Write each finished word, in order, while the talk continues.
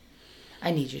I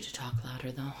need you to talk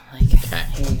louder, though. Okay.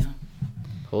 Here you go.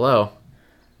 Hello.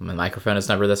 My microphone is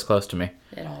never this close to me.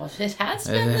 It has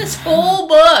been this whole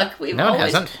book. It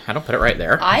hasn't. I don't put it right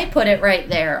there. I put it right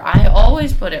there. I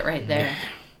always put it right there.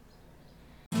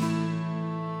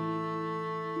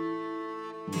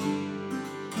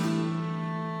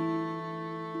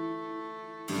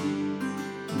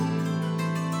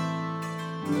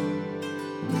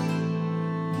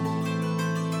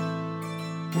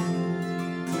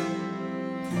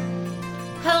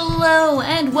 Hello,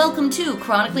 and welcome to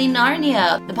Chronicling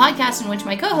Narnia, the podcast in which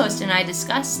my co-host and I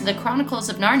discuss the Chronicles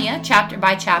of Narnia chapter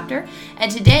by chapter,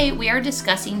 and today we are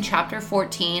discussing chapter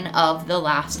 14 of The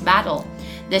Last Battle.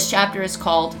 This chapter is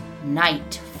called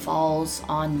Night Falls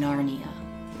on Narnia.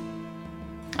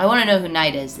 I want to know who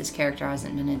Night is. This character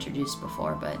hasn't been introduced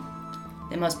before, but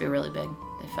they must be really big.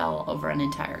 They fell over an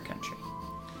entire country.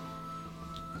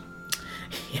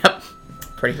 Yep,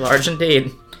 pretty large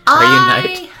indeed. Are you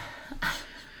Night?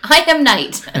 I am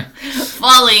Night,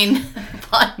 falling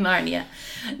upon Narnia.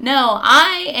 No,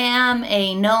 I am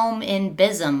a gnome in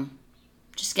Bism.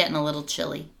 Just getting a little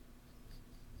chilly.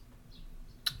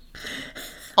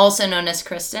 Also known as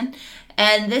Kristen.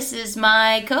 And this is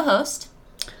my co-host.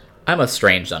 I'm a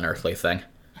strange, unearthly thing.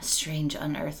 A strange,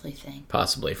 unearthly thing.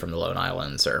 Possibly from the Lone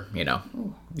Islands or,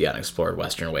 Ooh. the unexplored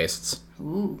western wastes.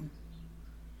 Ooh.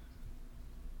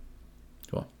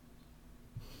 Cool.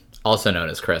 Also known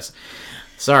as Chris.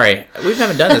 Sorry, we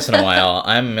haven't done this in a while.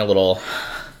 I'm a little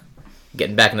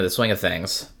getting back into the swing of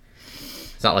things.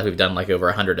 It's not like we've done over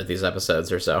 100 of these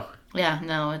episodes or so. Yeah,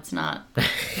 no, it's not.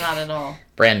 Not at all.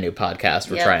 Brand new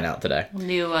podcast we're trying out today.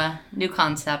 New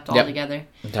concept altogether.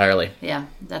 Entirely. Yeah,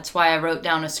 that's why I wrote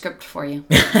down a script for you.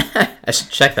 I should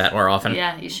check that more often.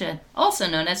 Yeah, you should. Also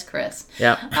known as Chris.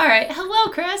 Yeah. All right.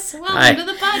 Hello, Chris. Welcome Hi. to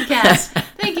the podcast.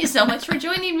 Thank you so much for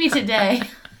joining me today.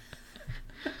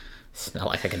 It's not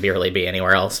like I can barely be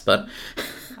anywhere else, but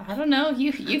I don't know.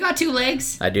 You got two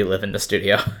legs. I do live in the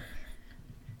studio.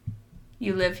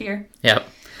 You live here? Yep.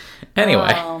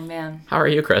 Anyway. Oh, man. How are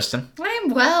you, Kristen? I am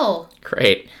well.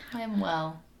 Great. I am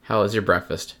well. How was your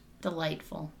breakfast?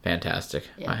 Delightful. Fantastic.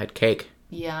 Yeah. I had cake.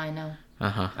 Yeah, I know.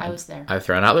 Uh-huh. I was there. I've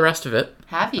thrown out the rest of it.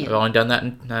 Have you? I've only done that.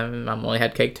 I've only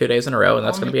had cake 2 days in a row, and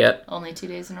that's going to be it. Only 2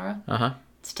 days in a row? Uh-huh.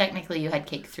 It's technically you had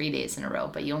cake 3 days in a row,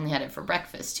 but you only had it for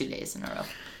breakfast 2 days in a row.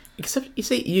 Except, you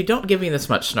see, you don't give me this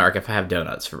much snark if I have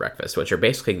donuts for breakfast, which are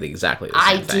basically exactly the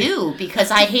same thing. I do,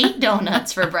 because I hate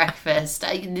donuts for breakfast.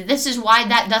 This is why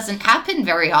that doesn't happen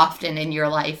very often in your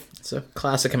life. It's a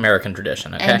classic American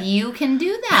tradition, okay? And you can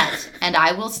do that. And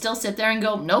I will still sit there and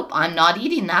go, nope, I'm not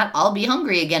eating that. I'll be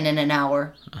hungry again in an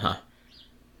hour. Uh-huh.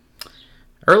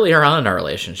 Earlier on in our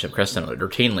relationship, Kristen would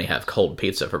routinely have cold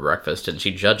pizza for breakfast, and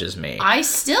she judges me. I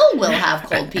still will have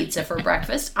cold pizza for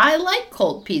breakfast. I like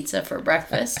cold pizza for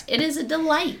breakfast. It is a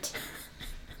delight.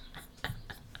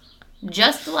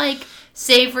 Just like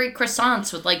savory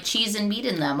croissants with cheese and meat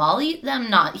in them. I'll eat them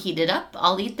not heated up.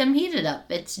 I'll eat them heated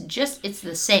up. It's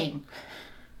the same.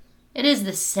 It is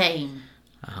the same.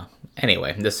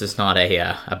 Anyway, this is not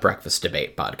a breakfast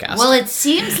debate podcast. Well, it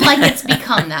seems like it's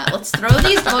become that. Let's throw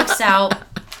these books out.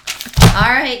 All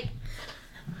right.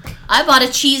 I bought a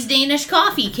cheese Danish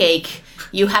coffee cake.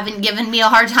 You haven't given me a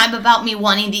hard time about me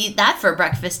wanting to eat that for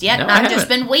breakfast yet. No, and I I've just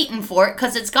haven't. been waiting for it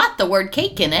because it's got the word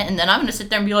cake in it. And then I'm going to sit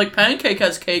there and be like, pancake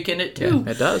has cake in it too.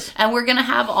 Yeah, it does. And we're going to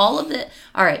have all of it.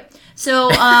 All right. So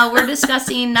we're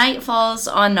discussing Night Falls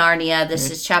on Narnia.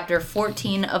 This is chapter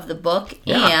 14 of the book.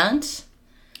 Yeah. And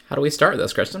How do we start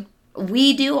this, Kristen?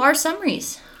 we do our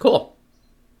summaries. Cool.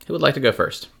 Who would like to go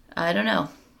first? I don't know.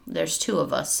 There's two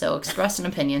of us, so express an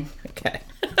opinion. Okay.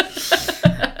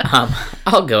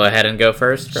 I'll go ahead and go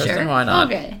first, Kristen. Sure. Why not?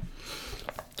 Okay.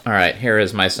 All right, here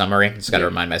is my summary. Just got to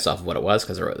remind myself of what it was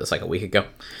because I wrote this a week ago.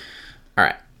 All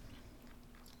right.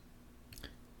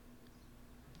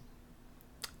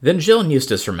 Then Jill and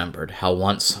Eustace remembered how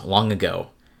once, long ago,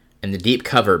 in the deep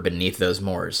cover beneath those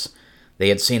moors, they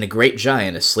had seen a great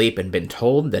giant asleep and been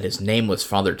told that his name was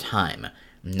Father Time,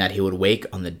 and that he would wake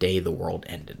on the day the world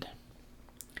ended.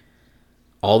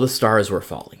 All the stars were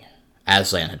falling.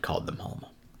 Aslan had called them home.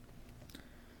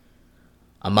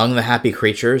 Among the happy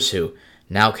creatures who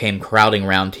now came crowding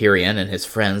round Tyrion and his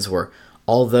friends were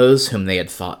all those whom they had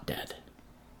thought dead.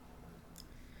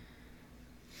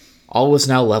 All was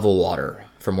now level water,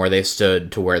 from where they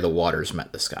stood to where the waters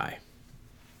met the sky.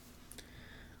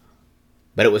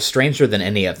 But it was stranger than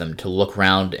any of them to look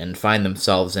round and find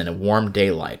themselves in a warm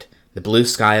daylight, the blue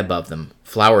sky above them,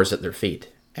 flowers at their feet,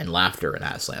 and laughter in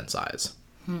Aslan's eyes.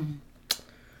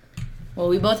 Well,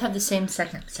 we both have the same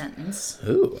second sentence.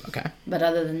 Ooh, okay. But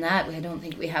other than that, I don't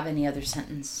think we have any other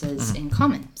sentences in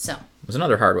common. So, It was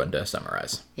another hard one to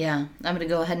summarize. yeah, I'm going to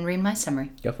go ahead and read my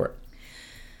summary. Go for it.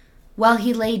 While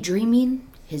he lay dreaming,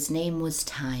 his name was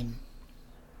Time.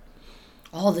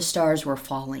 All the stars were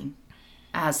falling.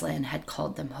 Aslan had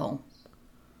called them home.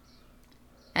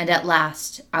 And at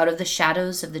last, out of the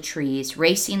shadows of the trees,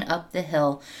 racing up the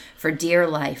hill for dear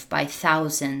life by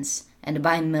thousands and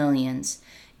by millions,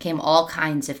 came all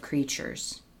kinds of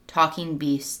creatures, talking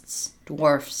beasts,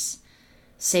 dwarfs,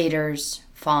 satyrs,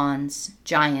 fauns,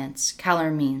 giants,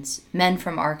 Calormenes, men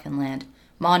from Archenland,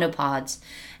 monopods,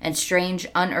 and strange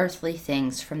unearthly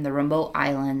things from the remote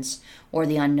islands or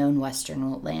the unknown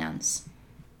western lands.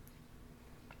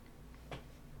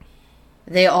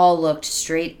 They all looked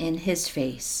straight in his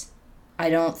face. I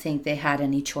don't think they had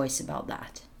any choice about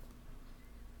that.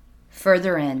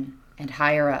 Further in and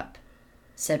higher up,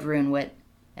 said Runewit,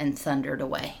 and thundered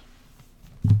away.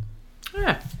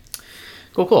 Yeah.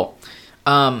 Cool.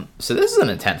 So this is an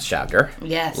intense chapter.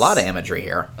 Yes. A lot of imagery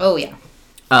here. Oh, yeah.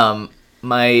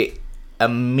 My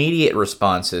immediate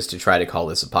response is to try to call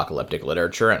this apocalyptic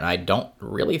literature, and I don't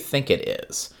really think it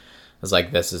is. It's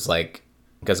like, this is like,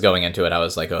 because going into it, I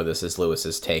was like, oh, this is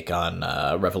Lewis's take on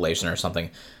Revelation or something.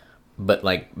 But,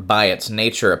 like, by its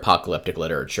nature, apocalyptic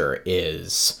literature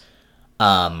is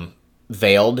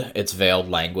veiled. It's veiled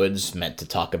language meant to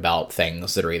talk about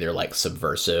things that are either, like,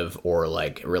 subversive or,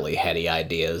 like, really heady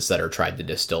ideas that are tried to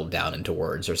distill down into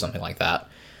words or something like that.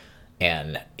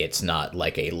 And it's not,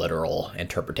 like, a literal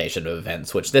interpretation of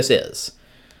events, which this is.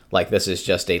 Like, this is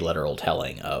just a literal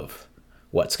telling of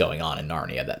what's going on in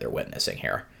Narnia that they're witnessing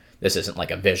here. This isn't like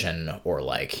a vision or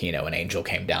like, you know, an angel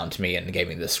came down to me and gave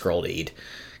me this scroll to eat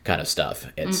kind of stuff.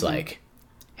 It's like,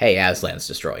 hey, Aslan's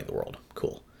destroying the world.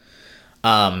 Cool.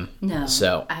 No.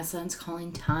 So Aslan's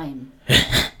calling Time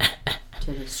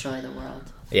to destroy the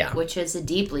world. Yeah. Which is a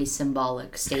deeply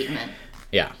symbolic statement.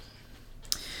 Yeah.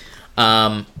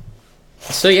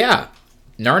 So yeah,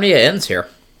 Narnia ends here.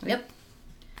 Yep.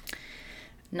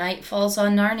 Night falls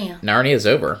on Narnia. Narnia's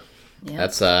over. Yep.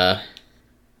 That's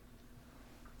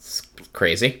it's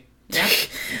crazy. Yeah.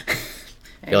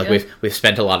 I feel like we've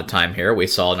spent a lot of time here. We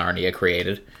saw Narnia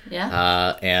created.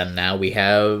 Yeah. And now we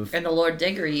have... And the Lord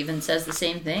Diggory even says the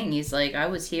same thing. He's like, I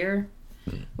was here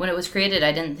when it was created.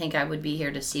 I didn't think I would be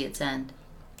here to see its end.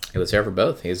 He was here for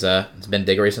both. He's it's been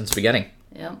Diggory since the beginning.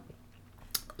 Yep.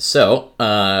 So,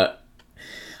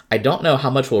 I don't know how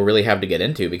much we'll really have to get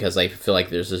into because I feel like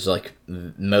there's just like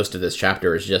most of this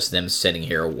chapter is just them sitting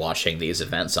here watching these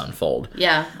events unfold.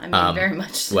 Yeah, I mean, very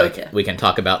much so. Like, yeah. we can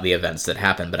talk about the events that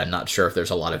happen, but I'm not sure if there's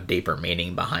a lot of deeper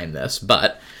meaning behind this.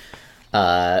 But,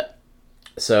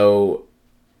 so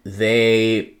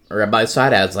they are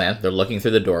beside Aslan. They're looking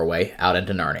through the doorway out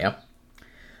into Narnia.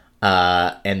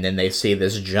 And then they see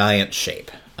this giant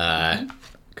shape kind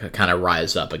of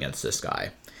rise up against this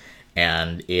guy.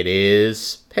 And it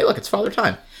is, hey, look, it's Father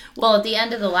Time. Well, at the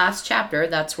end of the last chapter,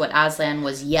 that's what Aslan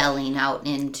was yelling out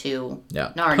into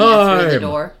Time! Narnia through the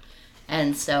door.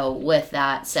 And so, with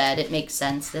that said, it makes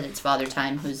sense that it's Father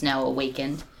Time who's now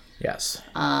awakened. Yes.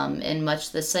 In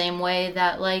much the same way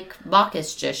that, like,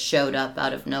 Bacchus just showed up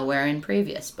out of nowhere in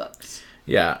previous books.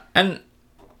 Yeah, and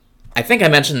I think I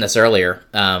mentioned this earlier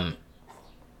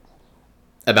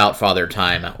about Father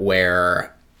Time,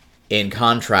 where... in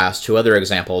contrast to other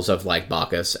examples of, like,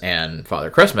 Bacchus and Father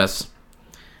Christmas,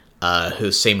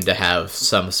 who seem to have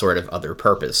some sort of other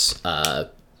purpose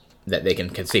that they can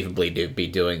conceivably be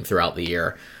doing throughout the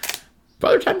year,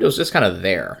 Father Time was just kind of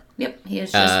there. Yep, he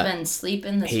has just been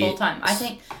sleeping this whole time. I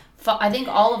think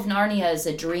all of Narnia is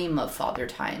a dream of Father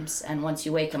Time's, and once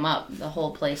you wake him up, the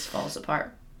whole place falls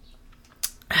apart.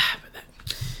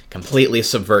 Completely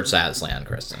subverts Aslan,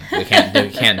 Kristen. We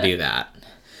can't do that.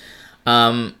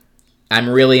 I'm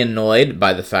really annoyed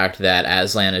by the fact that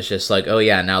Aslan is just like, oh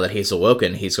yeah, now that he's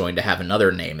awoken, he's going to have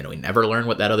another name, and we never learn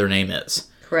what that other name is.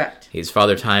 Correct. He's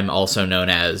Father Time, also known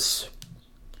as...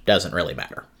 doesn't really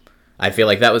matter. I feel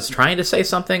like that was trying to say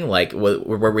something, like,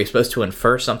 were we supposed to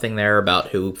infer something there about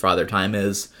who Father Time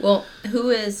is? Well,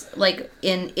 who is, like,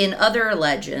 in other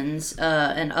legends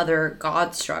and other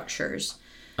god structures,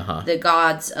 the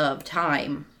gods of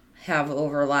time have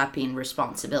overlapping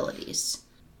responsibilities.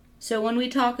 So when we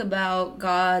talk about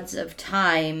gods of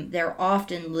time, they're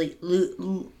often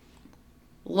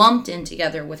lumped in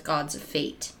together with gods of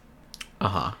fate.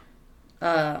 I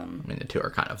mean, the two are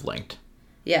kind of linked.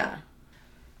 Yeah.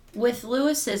 with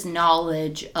Lewis's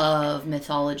knowledge of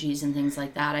mythologies and things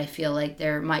like that, I feel like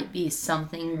there might be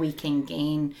something we can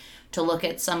gain to look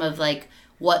at some of like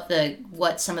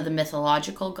what some of the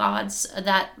mythological gods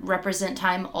that represent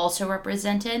time also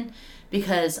represented,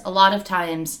 because a lot of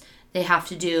times they have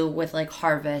to do with like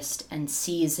harvest and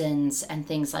seasons and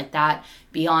things like that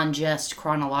beyond just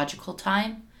chronological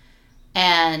time.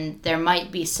 And there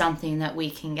might be something that we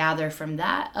can gather from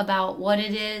that about what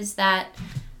it is that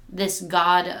this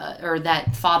god or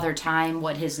that Father Time,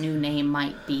 what his new name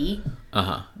might be.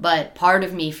 But part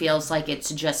of me feels like it's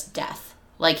just death.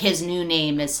 Like his new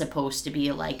name is supposed to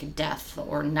be like death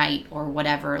or night or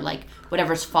whatever, like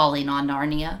whatever's falling on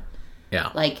Narnia.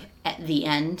 Yeah. Like at the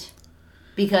end.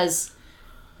 Because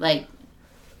like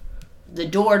the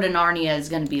door to Narnia is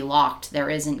going to be locked. There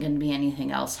isn't going to be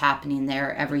anything else happening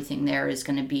there. Everything there is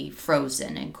going to be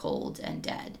frozen and cold and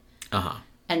dead.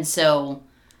 And so,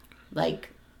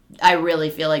 like, I really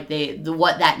feel like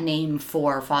what that name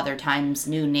for Father Time's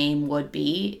new name would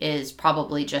be is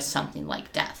probably just something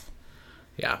like death.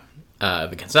 Yeah.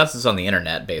 The consensus on the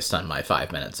internet, based on my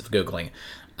 5 minutes of Googling,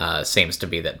 seems to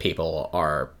be that people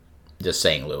are just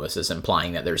saying Lewis is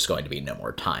implying that there's going to be no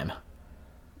more time.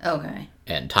 Okay.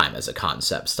 And time as a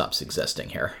concept stops existing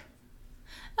here.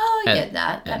 Oh, I get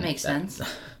that. That makes sense.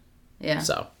 Yeah.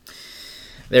 So,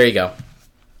 there you go.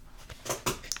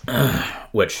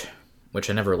 Which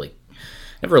I never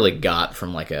really got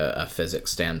from like a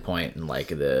physics standpoint and like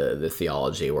the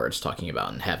theology where it's talking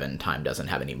about in heaven time doesn't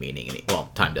have any meaning.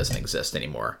 Time doesn't exist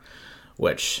anymore,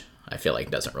 which I feel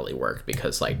like doesn't really work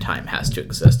because like time has to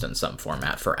exist in some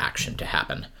format for action to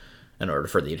happen. In order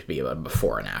for there to be a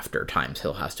before and after, time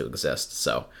still has to exist.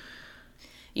 So,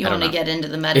 you want to get into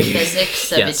the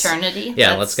metaphysics of yes. eternity?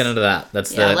 Yeah, let's get into that.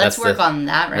 Let's work on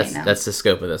that right now. That's the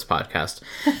scope of this podcast.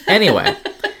 Anyway.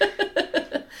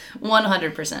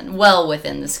 100%. Well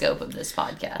within the scope of this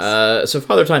podcast. So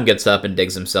Father Time gets up and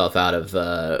digs himself out of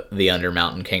the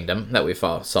Undermountain Kingdom that we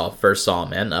first saw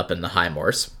him in, up in the High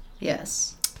Moors.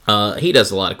 Yes. He does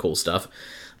a lot of cool stuff.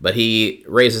 But he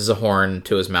raises a horn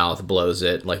to his mouth, blows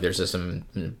it, like there's just some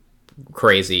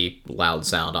crazy loud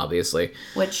sound, obviously.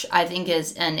 Which I think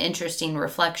is an interesting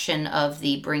reflection of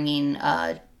the beginning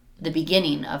of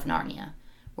Narnia,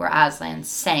 where Aslan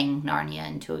sang Narnia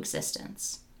into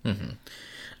existence.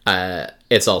 Mm-hmm.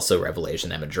 It's also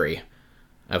Revelation imagery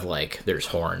of, like, there's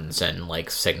horns and, like,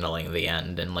 signaling the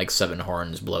end, and, like, 7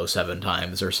 horns blow 7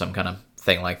 times or some kind of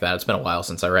thing like that. It's been a while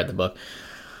since I read the book.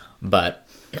 But...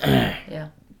 yeah.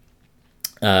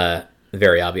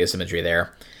 Very obvious imagery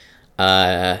there.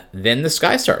 Then the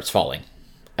sky starts falling.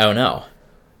 Oh no.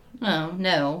 Oh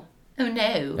no. Oh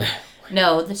no.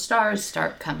 No, the stars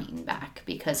start coming back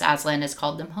because Aslan has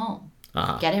called them home.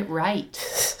 Get it right.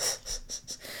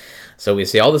 So we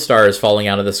see all the stars falling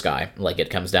out of the sky, like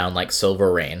it comes down like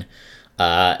silver rain.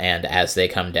 And as they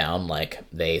come down, like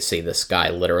they see the sky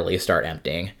literally start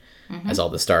emptying. As all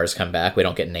the stars come back. We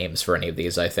don't get names for any of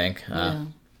these, I think.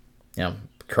 You know,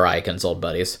 Karaikan's old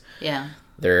buddies. Yeah.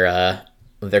 They're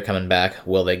coming back.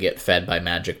 Will they get fed by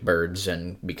magic birds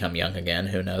and become young again?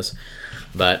 Who knows?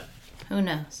 But who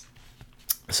knows?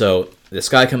 So the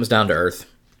sky comes down to Earth.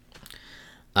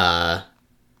 Trying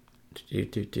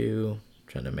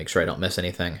to make sure I don't miss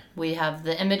anything. We have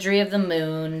the imagery of the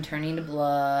moon turning to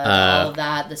blood, all of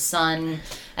that, the sun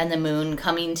and the moon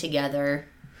coming together.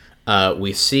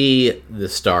 We see the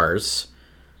stars,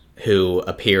 who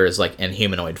appear as like in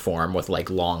humanoid form with like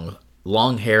long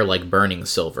hair like burning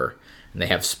silver, and they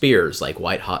have spears like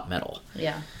white hot metal.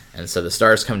 Yeah. And so the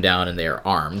stars come down and they are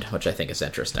armed, which I think is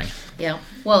interesting. Yeah.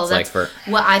 Well, it's that's like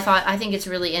what I think it's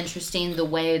really interesting the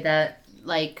way that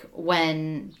like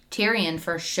when Tyrion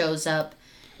first shows up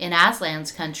in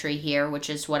Aslan's country here, which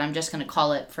is what I'm just going to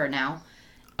call it for now,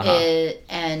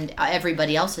 and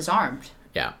everybody else is armed.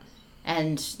 Yeah.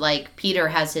 And like Peter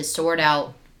has his sword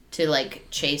out to like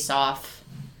chase off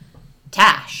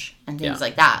Tash and things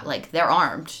like that. Like they're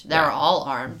armed. They're all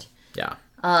armed. Yeah.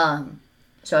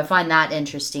 So I find that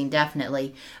interesting,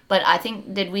 definitely. But I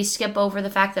think, did we skip over the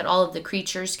fact that all of the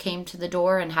creatures came to the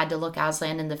door and had to look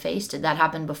Aslan in the face? Did that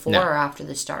happen before or after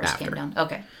the stars came down?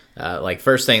 Okay. Like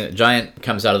first thing, Giant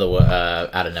comes out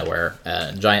of nowhere.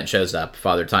 Giant shows up.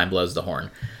 Father Time blows the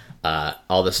horn.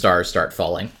 All the stars start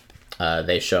falling.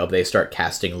 They show up. They start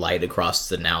casting light across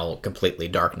the now completely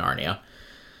dark Narnia.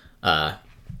 And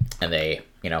they,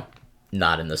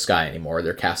 not in the sky anymore.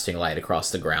 They're casting light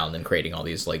across the ground and creating all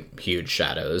these like huge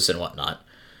shadows and whatnot.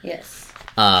 Yes.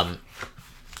 And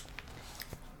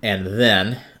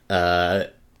then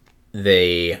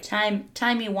they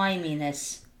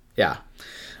timey-wiminess. Yeah.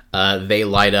 They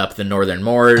light up the northern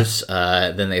moors.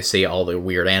 Then they see all the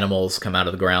weird animals come out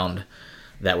of the ground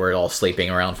that were all sleeping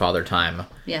around Father Time.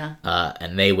 Yeah.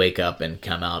 And they wake up and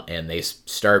come out and they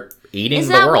start eating Is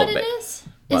the that world. what it is?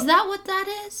 What? Is that what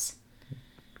that is?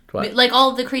 What? Like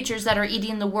all of the creatures that are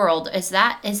eating the world, is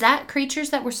that creatures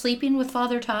that were sleeping with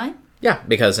Father Time? Yeah,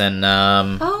 because in...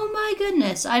 Oh my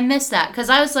goodness, I missed that. Because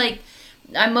I was like,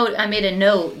 I made a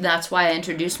note, that's why I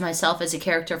introduced myself as a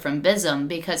character from Bism,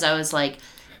 because I was like,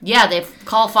 yeah, they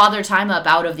call Father Time up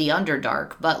out of the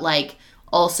Underdark, but like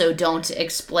also don't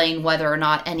explain whether or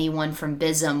not anyone from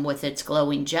Bism with its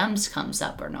glowing gems comes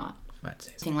up or not.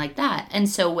 Something like that. And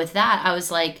so with that, I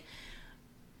was like,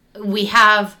 we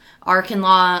have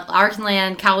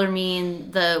Arkenland,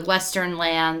 Calormene, the Western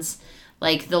lands,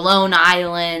 like the Lone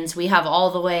Islands, we have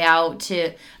all the way out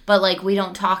to, but like we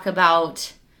don't talk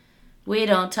about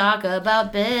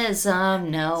Bism,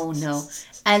 no.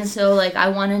 And so like I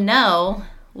want to know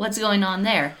what's going on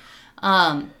there,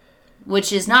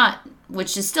 which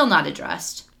is still not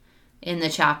addressed in the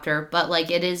chapter, but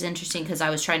like it is interesting because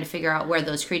I was trying to figure out where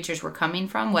those creatures were coming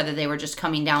from, whether they were just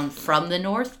coming down from the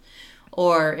north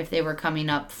or if they were coming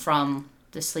up from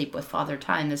the Sleep with Father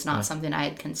Time. Is not something I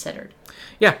had considered.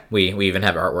 Yeah, we even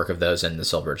have artwork of those in the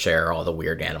Silver Chair, all the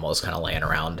weird animals kind of laying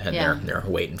around, and they're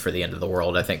waiting for the end of the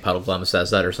world. I think Puddleglum says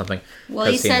that or something.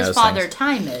 Well, he says Father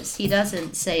Time is. He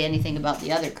doesn't say anything about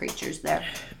the other creatures there.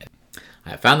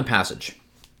 I found the passage.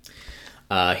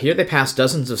 Here they pass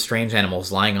dozens of strange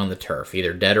animals lying on the turf,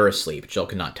 either dead or asleep. Jill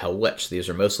could not tell which. These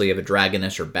are mostly of a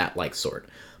dragonish or bat-like sort.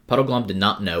 Puddleglum did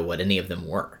not know what any of them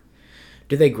were.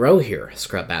 "Do they grow here?"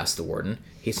 Scrub asked the warden.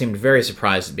 He seemed very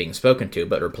surprised at being spoken to,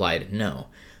 but replied, "No.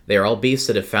 They are all beasts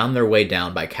that have found their way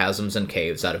down by chasms and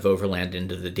caves out of overland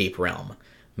into the deep realm.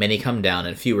 Many come down,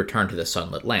 and few return to the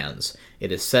sunlit lands.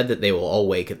 It is said that they will all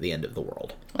wake at the end of the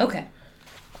world." Okay.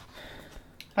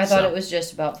 I thought it was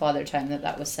just about Father Time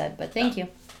that was said, but thank you.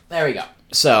 There we go.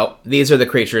 So, these are the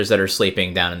creatures that are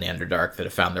sleeping down in the Underdark that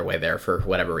have found their way there for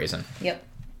whatever reason. Yep.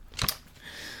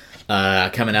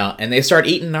 Coming out, and they start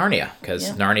eating Narnia,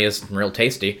 because Narnia's real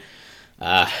tasty.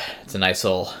 It's a nice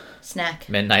little snack,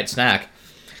 midnight snack.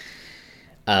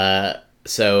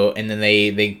 So, and then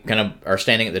they kind of are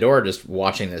standing at the door just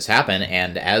watching this happen,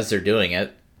 and as they're doing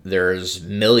it, there's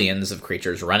millions of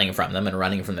creatures running from them and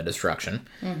running from the destruction.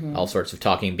 Mm-hmm. All sorts of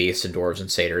talking beasts and dwarves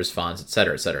and satyrs, fauns,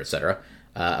 etc., etc., etc.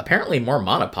 Apparently more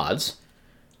monopods.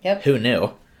 Yep. Who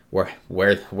knew where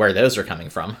those are coming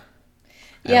from?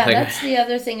 Yeah, that's the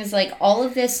other thing is like all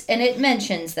of this, and it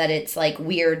mentions that it's like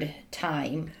weird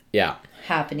time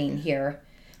happening here,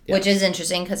 which is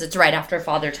interesting because it's right after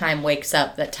Father Time wakes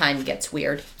up that time gets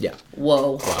weird. Yeah.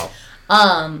 Whoa.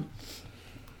 Wow.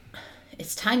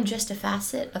 Is time just a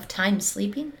facet of time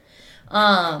sleeping?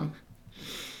 But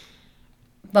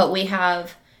we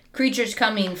have creatures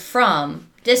coming from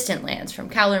distant lands,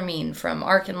 from Calormene, from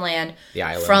Arkenland,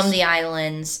 from the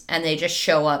islands, and they just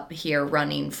show up here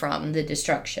running from the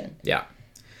destruction. Yeah.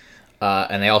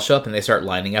 And they all show up and they start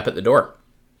lining up at the door.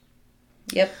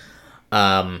 Yep.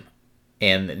 And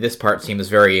this part seems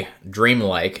very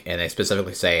dreamlike, and they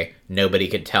specifically say nobody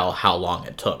could tell how long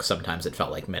it took. Sometimes it felt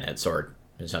like minutes, or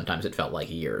sometimes it felt like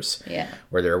years. Yeah.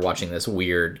 Where they're watching this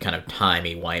weird kind of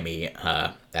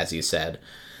timey-wimey, as you said.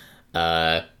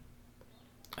 I'm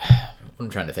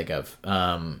trying to think of.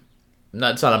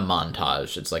 It's not a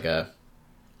montage. It's like a...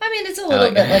 I mean, it's a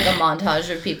little bit like a montage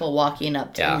of people walking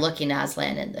up to and looking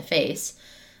Aslan in the face.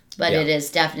 But it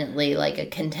is definitely like a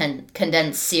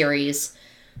condensed series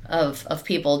of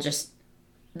people just...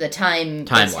 The time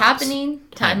is happening.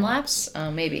 Time lapse?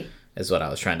 Maybe. Is what I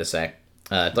was trying to say.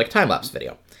 Like a time-lapse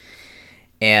video.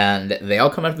 And they all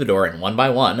come up to the door, and one by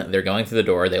one, they're going through the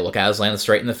door. They look Aslan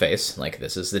straight in the face, like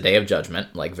this is the day of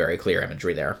judgment, like very clear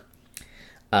imagery there.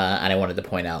 And I wanted to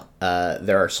point out,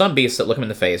 there are some beasts that look him in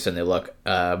the face, and they look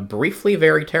briefly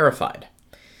very terrified.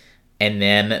 And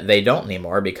then they don't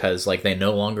anymore because, like, they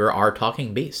no longer are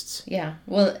talking beasts. Yeah,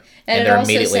 well, and it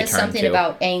also says something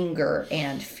about anger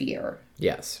and fear.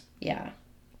 Yes. Yeah.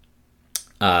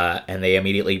 And they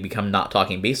immediately become not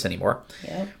talking beasts anymore.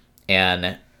 Yep.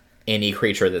 And any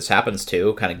creature this happens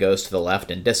to kind of goes to the left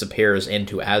and disappears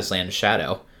into Aslan's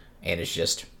shadow and is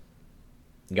just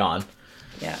gone.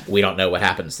 Yeah. We don't know what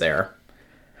happens there.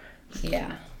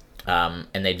 Yeah. And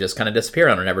they just kind of disappear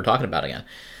and are never talking about again.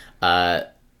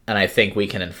 And I think we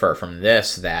can infer from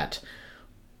this that,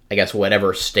 I guess,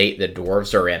 whatever state the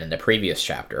dwarves are in the previous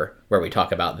chapter, where we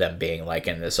talk about them being like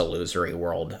in this illusory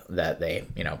world that they,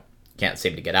 can't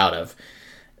seem to get out of,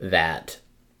 that,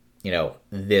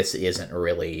 this isn't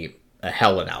really a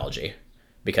hell analogy,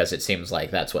 because it seems like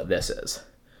that's what this is.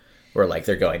 Where, like,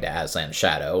 they're going to Aslan's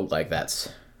shadow, like,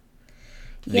 that's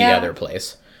the other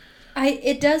place.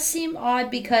 It does seem odd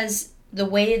because the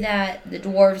way that the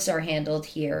dwarves are handled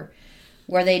here,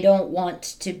 where they don't want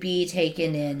to be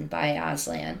taken in by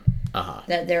Aslan,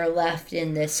 that they're left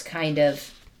in this kind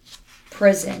of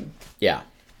prison. Yeah.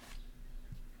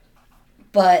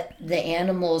 But the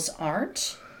animals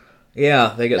aren't.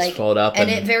 Yeah, they get swallowed up. And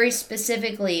it very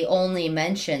specifically only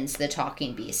mentions the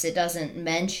talking beasts. It doesn't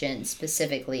mention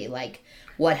specifically, like,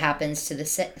 what happens to the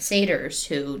satyrs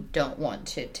who don't want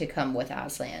to come with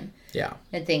Aslan. Yeah.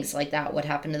 And things like that. What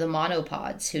happened to the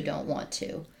monopods who don't want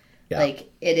to. Yeah.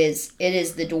 Like, it is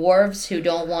the dwarves who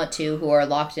don't want to, who are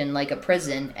locked in, like, a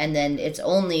prison, and then it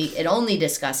only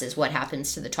discusses what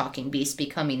happens to the talking beasts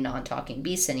becoming non-talking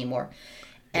beasts anymore.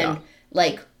 And,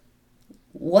 like,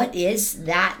 what does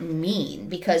that mean?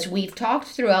 Because we've talked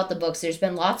throughout the books, there's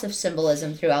been lots of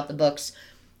symbolism throughout the books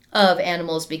of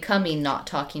animals becoming not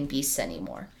talking beasts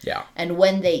anymore. Yeah. And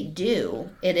when they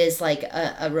do, it is like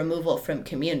a removal from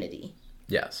community.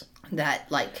 Yes. That,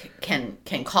 like, can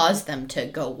cause them to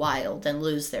go wild and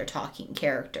lose their talking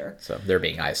character. So they're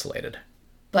being isolated.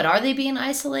 But are they being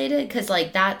isolated? Because,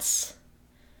 like, that's...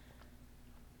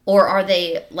 Or are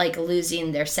they, like,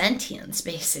 losing their sentience,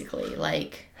 basically?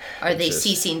 Like, are they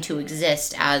ceasing to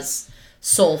exist as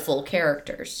soulful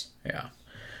characters? Yeah.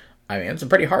 I mean, it's a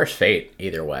pretty harsh fate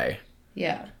either way.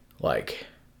 Yeah. Like,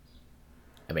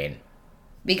 I mean...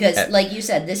 Because, like you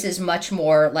said, this is much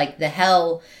more like the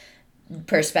hell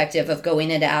perspective of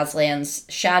going into Aslan's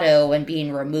shadow and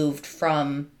being removed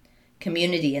from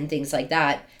community and things like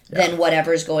that than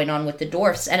whatever's going on with the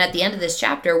dwarfs. And at the end of this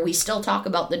chapter, we still talk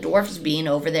about the dwarfs being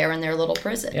over there in their little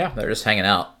prison. Yeah, they're just hanging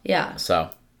out. Yeah.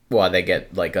 So, well, they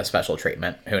get, like, a special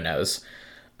treatment. Who knows?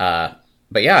 But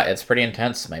yeah, it's pretty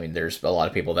intense. I mean, there's a lot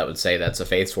of people that would say that's a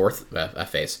fate worse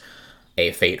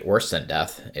than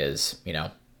death is, you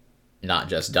know, not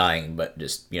just dying, but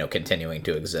just, you know, continuing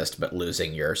to exist, but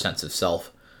losing your sense of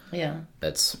self. Yeah.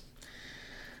 That's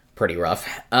pretty rough.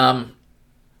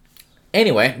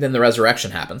 Anyway, then the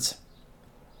resurrection happens.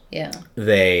 Yeah.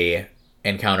 They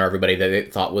encounter everybody that they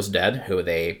thought was dead, who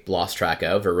they lost track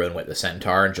of. Arunwit the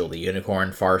Centaur, Jewel the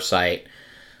Unicorn, Farsight,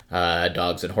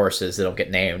 dogs and horses that don't get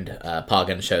named.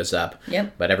 Poggin shows up.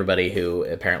 Yep. But everybody who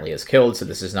apparently is killed, so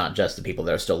this is not just the people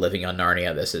that are still living on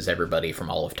Narnia, this is everybody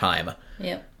from all of time.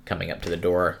 Yep. Coming up to the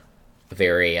door.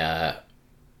 Very,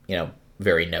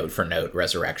 very note for note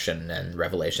resurrection and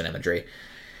revelation imagery.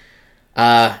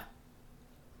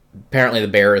 Apparently the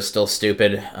bear is still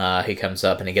stupid. He comes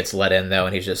up and he gets let in, though,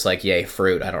 and he's just like, yay,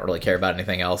 fruit. I don't really care about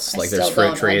anything else. Like, there's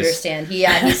fruit trees. Understand.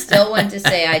 He still went to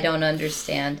say, I don't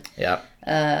understand. Yeah.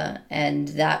 And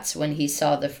that's when he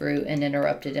saw the fruit and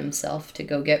interrupted himself to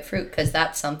go get fruit, because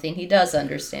that's something he does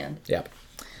understand. Yep.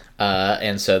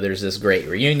 And so there's this great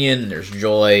reunion, there's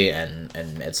joy, and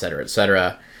et cetera, et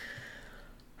cetera.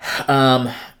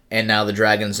 And now the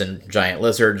dragons and giant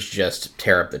lizards just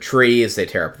tear up the trees, they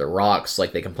tear up the rocks,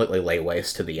 like they completely lay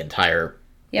waste to the entirety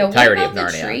what about of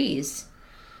Narnia. The trees?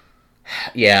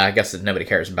 Yeah, I guess that nobody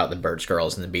cares about the birch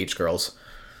girls and the beach girls.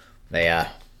 They,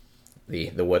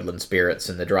 the woodland spirits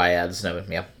and the dryads,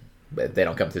 they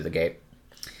don't come through the gate.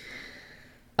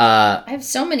 I have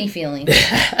so many feelings.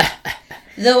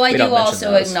 Though I do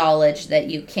also acknowledge that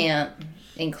you can't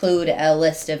include a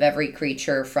list of every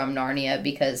creature from Narnia,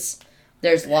 because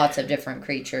there's lots of different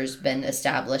creatures been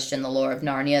established in the lore of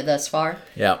Narnia thus far.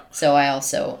 Yeah. So I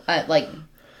also,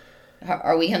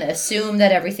 are we going to assume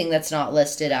that everything that's not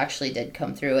listed actually did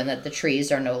come through, and that the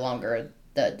trees are no longer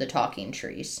the talking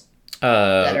trees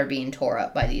that are being tore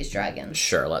up by these dragons?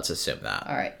 Sure, let's assume that.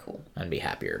 All right, cool. I'd be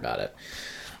happier about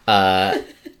it.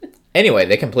 Anyway,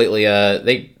 they completely,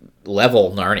 they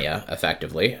level Narnia,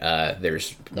 effectively.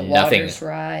 There's the nothing... waters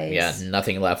rise. Yeah,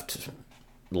 nothing left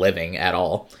living at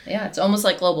all. Yeah, it's almost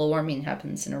like global warming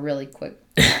happens in a really quick,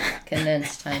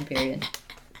 condensed time period.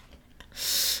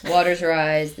 Waters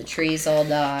rise, the trees all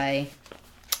die.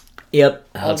 Yep.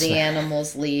 All the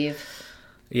animals leave.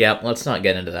 Yep, let's not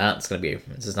get into that.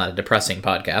 This is not a depressing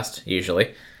podcast,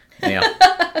 usually. Yeah.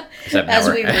 As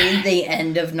we read the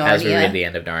end of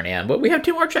Narnia. But we have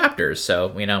 2 more chapters, so,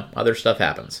 other stuff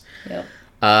happens. Yep.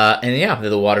 And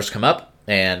the waters come up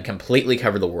and completely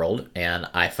cover the world, and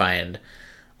I find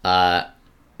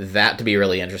that to be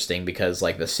really interesting, because,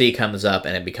 like, the sea comes up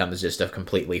and it becomes just a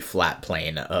completely flat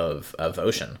plain of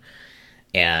ocean.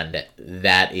 And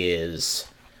that is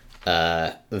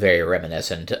very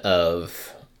reminiscent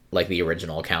of, like, the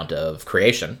original account of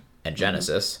creation and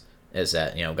Genesis. Mm-hmm. Is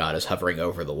that, God is hovering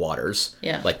over the waters.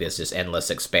 Yeah. Like this just endless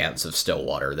expanse of still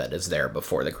water that is there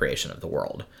before the creation of the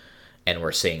world. And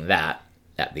we're seeing that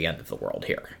at the end of the world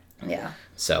here. Yeah.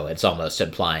 So it's almost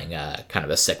implying kind of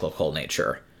a cyclical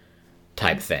nature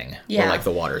type thing. Yeah. Or like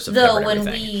the waters of Though Though when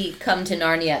we come to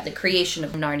Narnia, the creation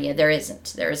of Narnia, there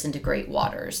isn't a great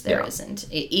waters. There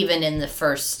isn't. Even in the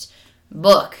first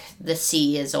book, the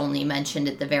sea is only mentioned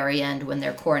at the very end when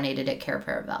they're coronated at Cair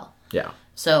Paravel. Yeah.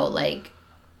 So like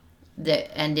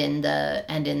in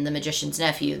the Magician's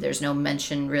Nephew, there's no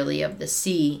mention really of the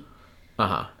sea.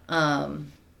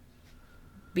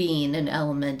 Being an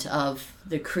element of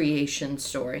the creation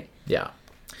story. Yeah.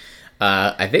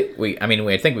 I think we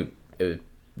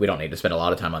don't need to spend a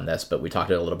lot of time on this, but we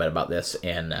talked a little bit about this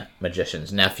in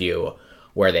Magician's Nephew,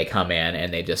 where they come in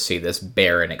and they just see this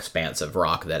barren expanse of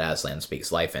rock that Aslan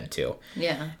speaks life into.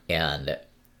 Yeah. And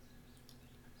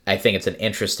I think it's an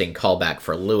interesting callback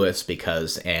for Lewis,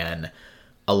 because in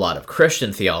a lot of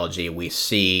Christian theology, we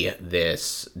see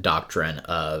this doctrine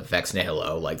of ex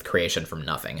nihilo, like creation from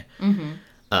nothing. Mm-hmm.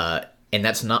 And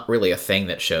that's not really a thing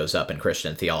that shows up in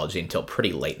Christian theology until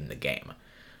pretty late in the game.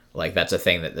 Like, that's a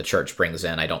thing that the church brings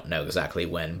in. I don't know exactly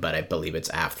when, but I believe it's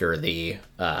after the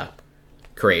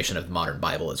creation of the modern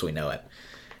Bible as we know it.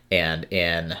 And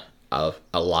in a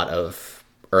lot of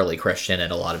early Christian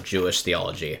and a lot of Jewish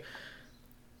theology,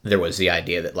 there was the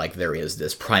idea that, like, there is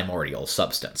this primordial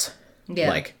substance. Yeah.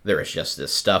 Like, there is just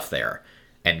this stuff there,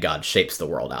 and God shapes the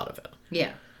world out of it.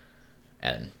 Yeah.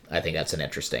 And I think that's an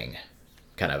interesting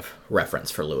kind of reference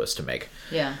for Lewis to make.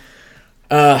 Yeah.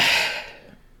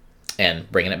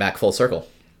 And bringing it back full circle.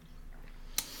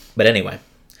 But anyway.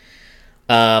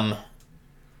 Then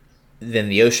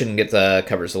the ocean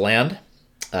covers the land,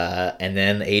 and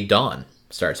then a dawn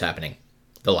starts happening.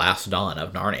 The last dawn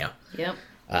of Narnia. Yep.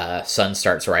 Sun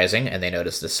starts rising, and they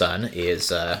notice the sun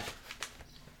is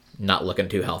not looking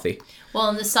too healthy. Well,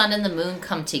 and the sun and the moon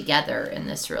come together in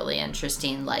this really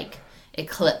interesting, like,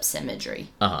 eclipse imagery.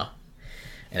 Uh-huh.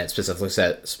 And it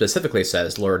specifically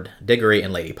says, Lord Diggory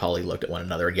and Lady Polly looked at one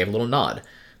another and gave a little nod.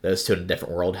 Those two in a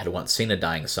different world had once seen a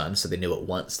dying sun, so they knew at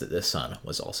once that this sun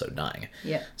was also dying.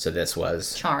 Yeah. So this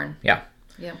was... Charn. Yeah.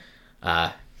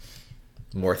 Yeah.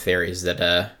 More theories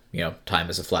that, time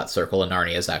is a flat circle and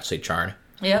Narnia is actually Charn.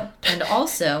 Yep. And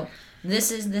also,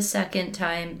 this is the second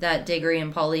time that Diggory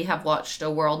and Polly have watched a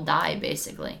world die,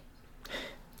 basically.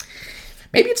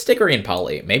 Maybe it's Diggory and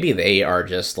Polly. Maybe they are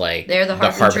just like... They're the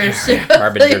harbingers,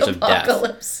 harbingers of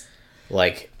death.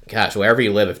 Like, gosh, wherever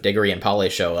you live, if Diggory and Polly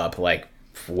show up, like,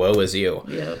 woe is you.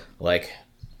 Yeah. Like,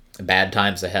 bad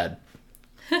times ahead.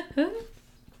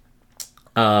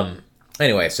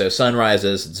 Anyway, so sun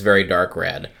rises. It's very dark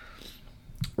red.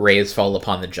 Rays fall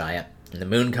upon the giant. And the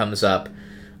moon comes up.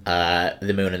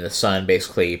 The moon and the sun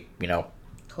basically,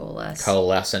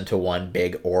 coalesce into one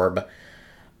big orb.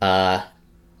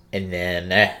 And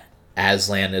then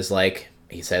Aslan is like,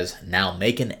 he says, now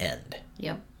make an end.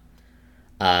 Yep.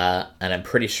 And I'm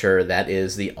pretty sure that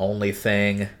is the only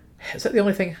thing. Is that the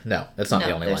only thing? No, that's not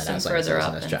the only line Aslan says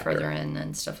in this chapter. Further in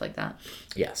and stuff like that.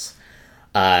 Yes.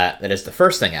 That is the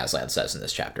first thing Aslan says in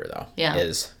this chapter, though. Yeah.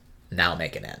 Is, now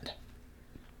make an end.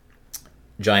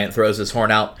 Giant throws his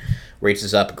horn out,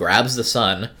 reaches up, grabs the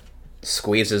sun,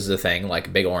 squeezes the thing like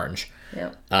a big orange.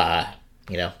 Yep.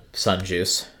 Sun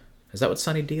juice. Is that what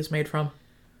Sunny D is made from?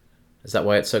 Is that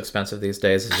why it's so expensive these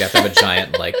days? Is you have to have a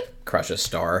giant, like, crush a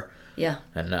star? Yeah.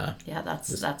 And, yeah, that's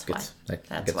why.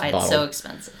 That's why it's so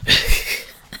expensive.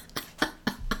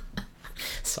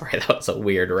 Sorry, that was a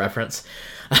weird reference.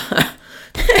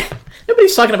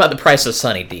 Nobody's talking about the price of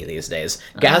Sunny D these days.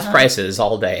 Gas prices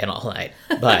all day and all night.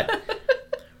 But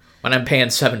when I'm paying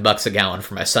 $7 a gallon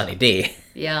for my Sunny D...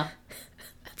 Yeah.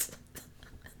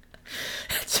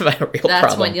 That's my real problem.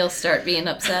 That's when you'll start being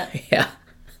upset? Yeah.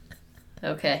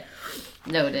 Okay.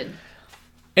 Noted.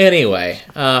 Anyway,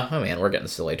 we're getting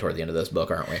silly toward the end of this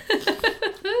book, aren't we?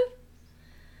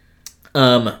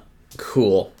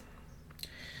 Cool.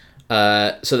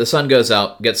 So the sun goes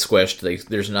out, gets squished.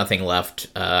 There's nothing left,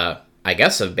 I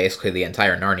guess, of basically the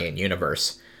entire Narnian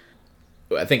universe.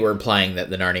 I think we're implying that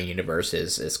the Narnian universe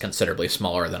is considerably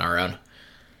smaller than our own.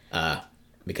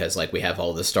 Because, like, we have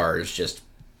all the stars just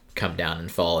come down and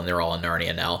fall, and they're all in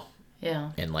Narnia now.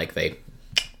 Yeah. And, like, they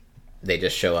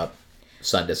just show up,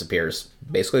 sun disappears.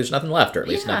 Basically, there's nothing left, or at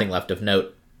least nothing left of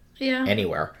note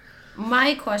anywhere.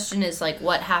 My question is, like,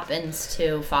 what happens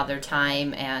to Father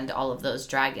Time and all of those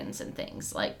dragons and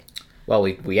things? Like, well,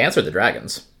 we answered the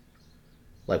dragons.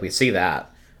 Like, we see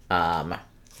that. That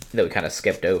we kind of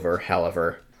skipped over,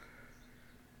 however.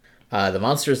 The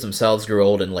monsters themselves grew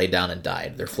old and lay down and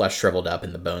died. Their flesh shriveled up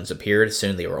and the bones appeared.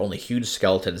 Soon they were only huge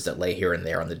skeletons that lay here and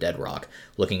there on the dead rock,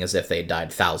 looking as if they had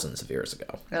died thousands of years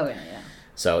ago. Oh, yeah.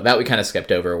 So that we kind of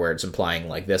skipped over, where it's implying,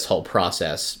 like, this whole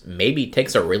process maybe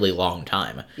takes a really long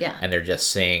time. Yeah. And they're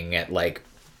just seeing it, like,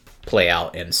 play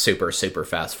out in super, super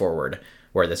fast forward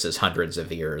where this is hundreds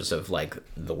of years of, like,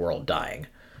 the world dying.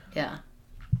 Yeah.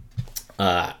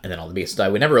 And then all the beasts die.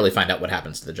 We never really find out what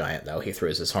happens to the giant, though. He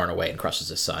throws his horn away and crushes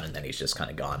his son, and then he's just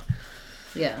kind of gone.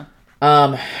 Yeah.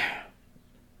 So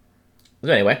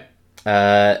anyway,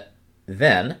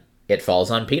 then it falls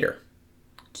on Peter.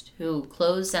 To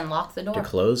close and lock the door. To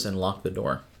close and lock the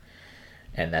door.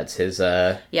 And that's his,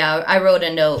 Yeah, I wrote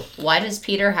a note. Why does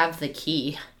Peter have the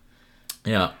key?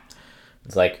 Yeah.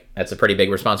 It's like, that's a pretty big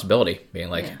responsibility. Being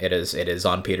like, it is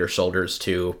on Peter's shoulders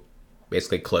to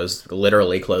basically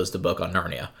literally close the book on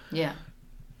Narnia. Yeah.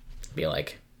 Be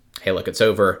like, hey, look, it's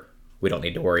over. We don't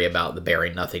need to worry about the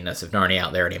bearing nothingness of Narnia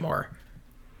out there anymore.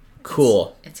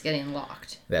 Cool. It's getting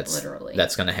locked. Literally.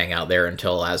 That's going to hang out there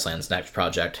until Aslan's next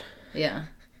project. Yeah.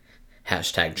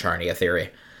 Hashtag Charnia theory.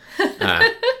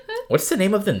 What's the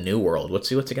name of the new world? What's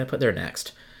he going to put there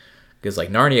next? Because, like,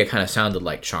 Narnia kind of sounded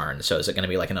like Charn, so is it going to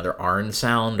be like another Arn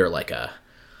sound or like a...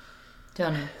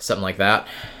 Don't know. Something like that?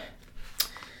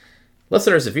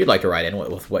 Listeners, if you'd like to write in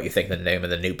with what you think the name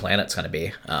of the new planet's going to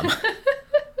be. I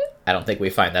don't think we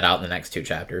find that out in the next 2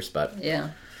 chapters, but... Yeah.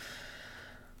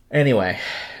 Anyway.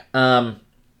 So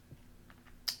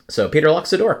Peter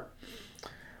locks the door.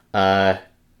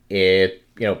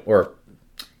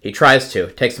 He tries to.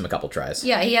 It takes him a couple tries.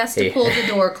 Yeah, he has to pull the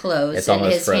door closed, and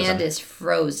his frozen. hand is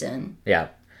frozen. Yeah.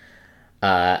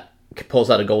 Pulls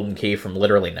out a golden key from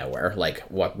literally nowhere. Like,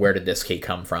 where did this key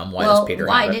come from? Why does Peter have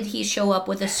it? Why did he show up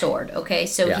with a sword? Okay,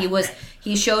 so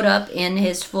he showed up in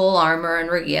his full armor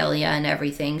and regalia and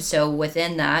everything. So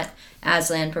within that,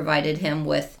 Aslan provided him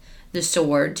with the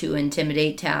sword to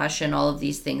intimidate Tash and all of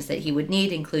these things that he would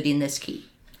need, including this key.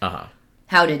 Uh-huh.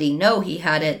 How did he know he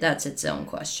had it? That's its own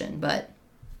question, but...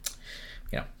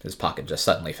 his pocket just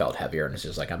suddenly felt heavier, and it's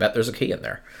just like, I bet there's a key in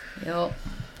there. Yep.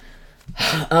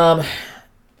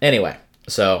 Anyway,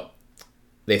 so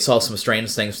they saw some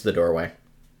strange things to the doorway.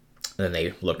 And then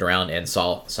they looked around and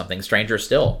saw something stranger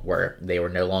still, where they were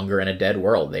no longer in a dead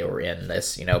world. They were in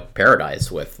this,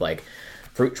 paradise with, like,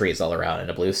 fruit trees all around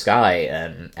and a blue sky,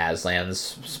 and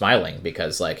Aslan's smiling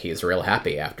because, like, he's real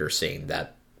happy after seeing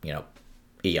that,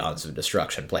 eons of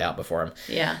destruction play out before him.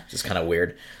 Yeah. Just kind of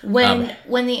weird. When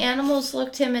the animals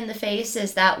looked him in the face,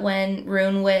 is that when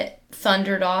Runewit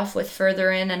thundered off with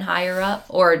further in and higher up?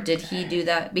 Or did he do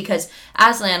that? Because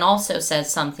Aslan also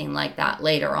says something like that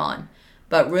later on.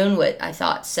 But Runewit, I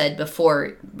thought, said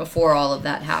before all of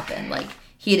that happened. Like,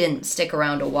 he didn't stick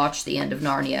around to watch the end of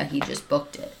Narnia. He just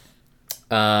booked it.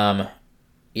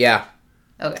 Yeah.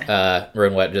 Okay.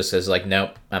 Runewit just says, like,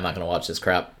 nope, I'm not going to watch this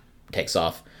crap. Takes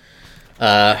off.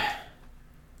 Yeah,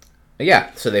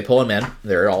 so they pull him in.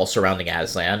 They're all surrounding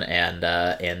Aslan, and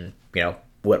in,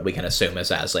 what we can assume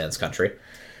is Aslan's country,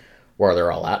 where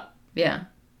they're all at. Yeah.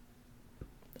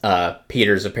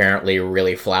 Peter's apparently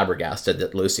really flabbergasted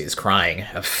that Lucy's crying.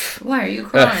 Why are you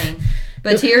crying?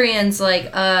 But Tyrion's like,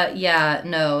 yeah,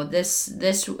 no, this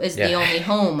is the only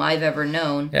home I've ever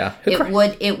known. Yeah.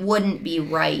 It wouldn't be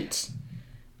right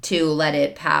to let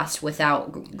it pass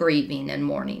without grieving and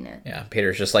mourning it. Yeah,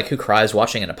 Peter's just like, who cries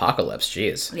watching an apocalypse?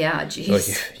 Jeez. Yeah,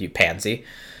 jeez. You pansy.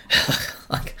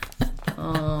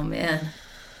 Oh, man.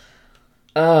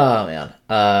 Oh, man.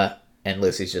 And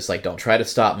Lucy's just like, don't try to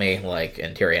stop me. Like,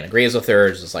 and Tyrion agrees with her.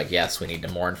 It's just like, yes, we need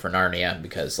to mourn for Narnia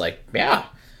because, like, yeah.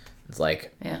 It's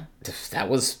like, yeah, that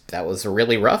was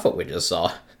really rough what we just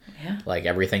saw. Yeah. Like,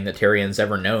 everything that Tyrion's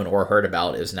ever known or heard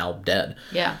about is now dead.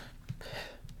 Yeah.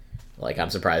 Like, I'm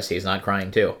surprised he's not crying,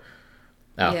 too.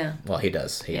 Oh, yeah. Well, he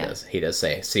does. He does. He does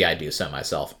say, see, I do so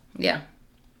myself. Yeah.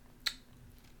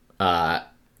 And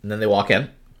then they walk in,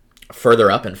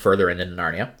 further up and further into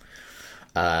Narnia.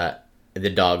 The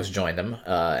dogs join them,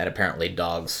 and apparently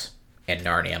dogs in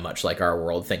Narnia, much like our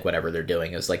world, think whatever they're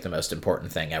doing is, like, the most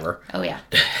important thing ever. Oh, yeah.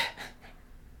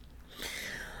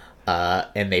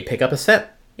 And they pick up a scent.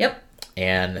 Yep.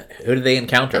 And who do they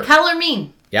encounter? The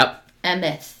Calormene. Yep.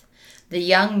 Emeth. The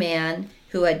young man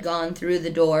who had gone through the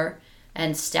door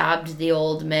and stabbed the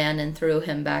old man and threw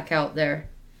him back out there.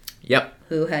 Yep.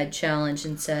 Who had challenged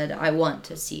and said, I want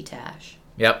to see Tash.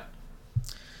 Yep.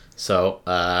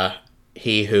 So,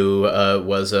 he who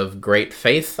was of great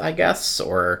faith, I guess,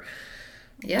 or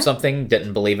something,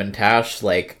 didn't believe in Tash,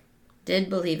 like... Did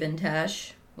believe in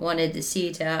Tash. Wanted to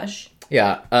see Tash.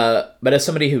 Yeah, but as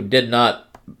somebody who did not...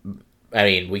 I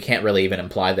mean, we can't really even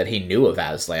imply that he knew of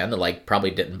Aslan, like,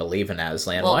 probably didn't believe in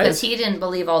Aslan. Well, because he didn't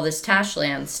believe all this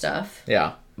Tashland stuff.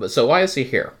 Yeah, but so why is he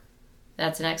here?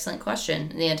 That's an excellent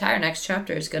question. The entire next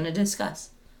chapter is going to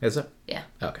discuss. Is it? Yeah.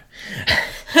 Okay.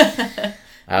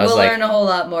 We'll learn a whole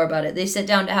lot more about it. They sit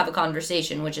down to have a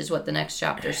conversation, which is what the next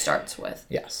chapter starts with.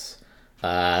 Yes.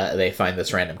 They find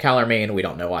this random Calormene. We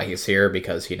don't know why he's here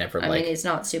because he never I mean, he's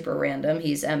not super random.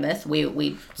 He's Emeth.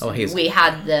 We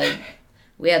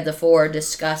had the four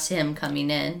discuss him coming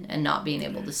in and not being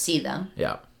able to see them.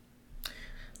 Yeah.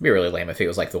 It'd be really lame if he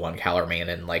was like the one Calormene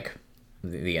in like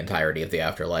the entirety of the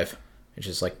afterlife. It's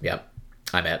just like, yep,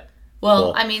 I'm it. Well,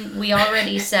 cool. I mean, we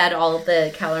already said all of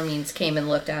the Calormenes came and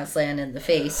looked Aslan in the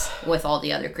face with all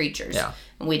the other creatures. Yeah.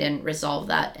 And we didn't resolve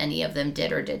that any of them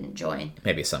did or didn't join.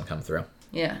 Maybe some come through.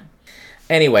 Yeah.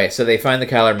 Anyway, so they find the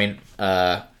Calormene.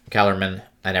 Calormene,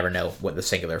 I never know what the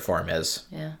singular form is.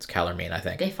 Yeah. It's Calormene, I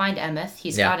think. They find Emeth.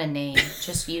 He's got a name.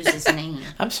 Just use his name.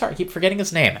 I'm sorry, I keep forgetting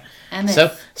his name.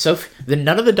 Emeth. So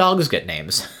none of the dogs get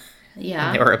names. Yeah.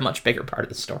 And they were a much bigger part of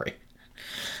the story.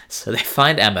 So they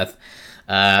find Emeth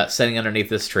sitting underneath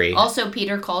this tree. Also,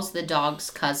 Peter calls the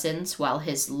dogs cousins while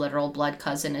his literal blood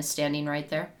cousin is standing right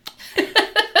there.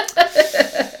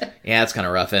 Yeah, it's kind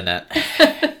of rough, isn't it?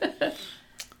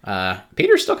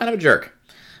 Peter's still kind of a jerk.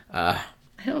 I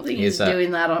don't think he's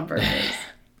doing that on purpose.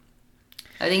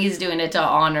 I think he's doing it to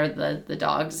honor the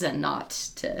dogs and not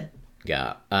to...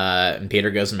 Yeah. And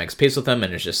Peter goes and makes peace with them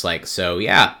and is just like, so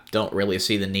yeah, don't really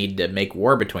see the need to make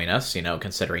war between us,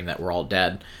 considering that we're all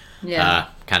dead. Yeah.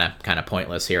 Kind of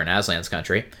pointless here in Aslan's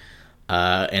country.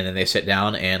 And then they sit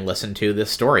down and listen to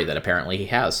this story that apparently he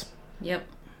has. Yep.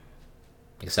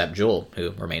 Except Jewel, who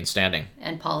remains standing.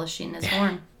 And polishing his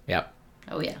horn. Yep.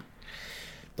 Oh, yeah.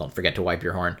 Don't forget to wipe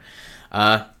your horn.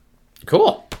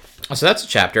 Cool. So that's a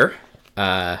chapter.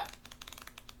 Not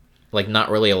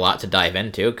really a lot to dive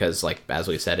into, because, as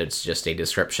we said, it's just a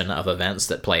description of events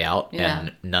that play out,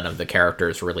 and none of the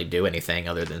characters really do anything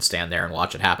other than stand there and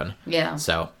watch it happen. Yeah.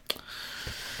 So.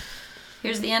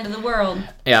 Here's the end of the world.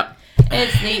 Yeah.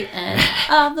 It's the end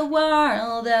of the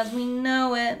world as we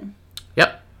know it.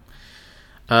 Yep.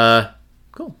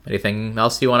 Cool. Anything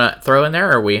else you want to throw in there,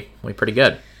 or are we pretty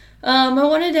good? I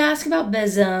wanted to ask about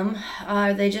Bism.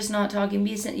 Are they just not talking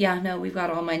Bism? Yeah, no, we've got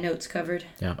all my notes covered.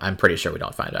 Yeah, I'm pretty sure we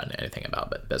don't find out anything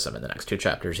about Bism in the next 2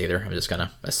 chapters either. I'm just going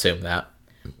to assume that.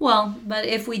 Well, but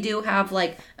if we do have,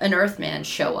 an Earthman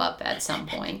show up at some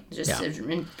point, just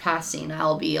in passing,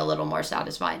 I'll be a little more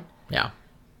satisfied. Yeah.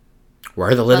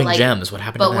 Where are the living gems? What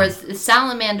happened to them? But were the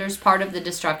salamanders part of the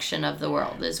destruction of the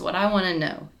world, is what I want to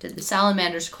know. Did the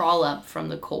salamanders crawl up from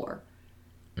the core?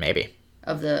 Maybe.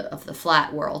 Of the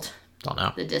flat world. Don't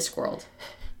know. The disc world.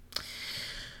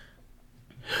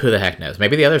 Who the heck knows?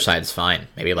 Maybe the other side's fine.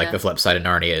 Maybe the flip side of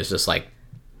Narnia is just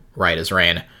right as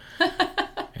rain.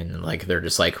 And they're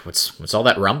just what's all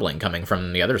that rumbling coming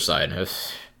from the other side?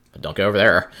 Don't go over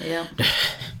there. Yeah.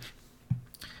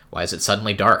 Why is it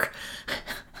suddenly dark?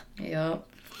 Yep.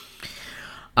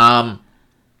 All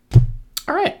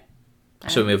right.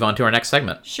 So we move on to our next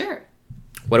segment. Sure.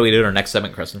 What do we do in our next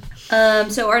segment, Kristen?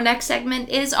 So our next segment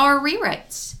is our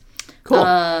rewrites. Cool.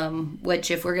 Which,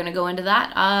 if we're going to go into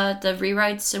that, the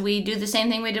rewrites, we do the same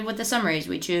thing we did with the summaries.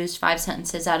 We choose 5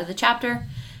 sentences out of the chapter,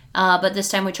 but this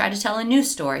time we try to tell a new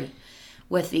story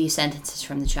with the sentences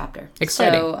from the chapter.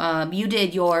 Exciting. So you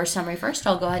did your summary first.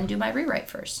 I'll go ahead and do my rewrite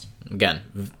first. Again,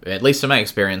 at least in my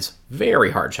experience,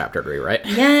 very hard chapter to rewrite.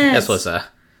 Yes.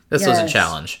 This was a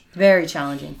challenge. Very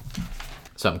challenging.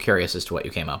 So I'm curious as to what you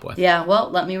came up with. Yeah,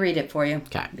 well, let me read it for you.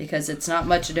 Okay. Because it's not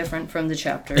much different from the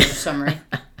chapter summary.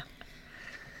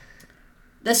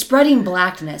 The spreading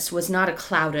blackness was not a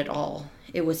cloud at all.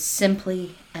 It was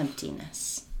simply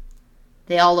emptiness.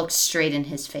 They all looked straight in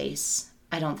his face.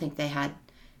 I don't think they had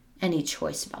any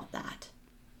choice about that.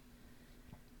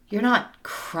 You're not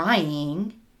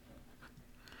crying.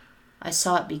 I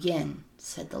saw it begin,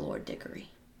 said the Lord Diggory.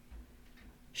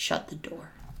 Shut the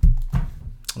door.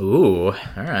 Ooh, all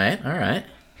right.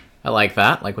 I like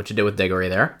that. Like what you did with Diggory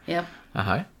there. Yep.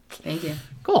 Uh-huh. Thank you.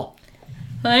 Cool.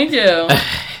 Thank you.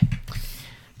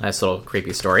 Nice little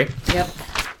creepy story. Yep.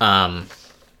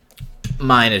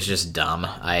 Mine is just dumb.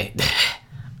 I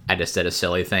just did a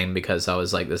silly thing because I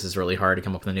was like, this is really hard to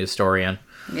come up with a new story in.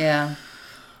 Yeah.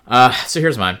 So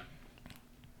here's mine.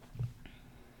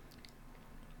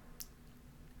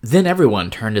 Then everyone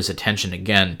turned his attention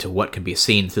again to what could be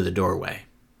seen through the doorway.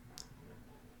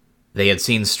 They had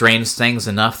seen strange things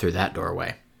enough through that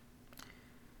doorway.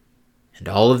 And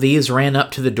all of these ran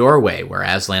up to the doorway where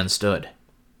Aslan stood.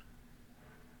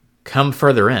 Come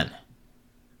further in.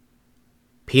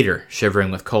 Peter,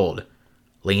 shivering with cold,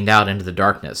 leaned out into the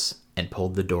darkness and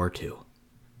pulled the door to.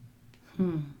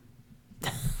 I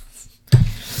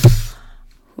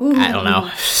don't know.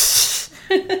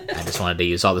 I just wanted to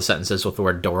use all the sentences with the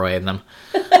word doorway in them.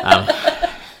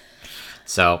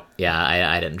 So, yeah,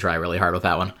 I didn't try really hard with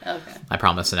that one. Okay. I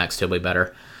promise the next two will be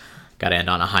better. Got to end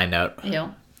on a high note.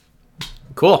 Yeah.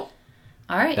 Cool.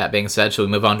 All right. That being said, shall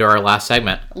we move on to our last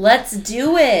segment? Let's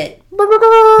do it.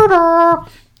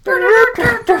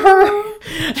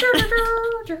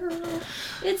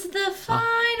 It's the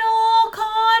final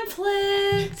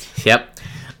conflict. Yep.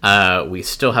 We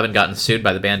still haven't gotten sued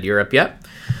by the band Europe yet.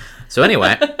 So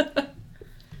anyway,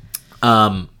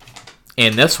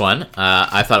 in this one,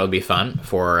 I thought it would be fun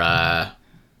for,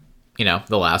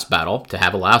 the last battle, to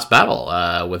have a last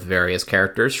battle with various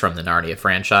characters from the Narnia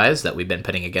franchise that we've been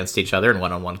pitting against each other in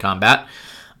one-on-one combat,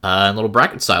 and a little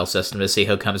bracket-style system to see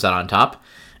who comes out on top.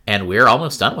 And we're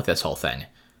almost done with this whole thing.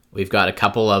 We've got a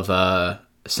couple of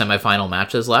semifinal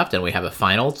matches left, and we have a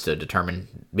final to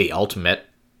determine the ultimate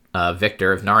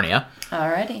victor of Narnia.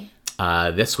 Alrighty.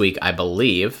 This week, I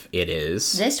believe it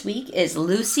is... This week is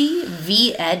Lucy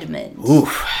v. Edmund.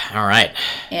 Oof. All right.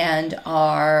 And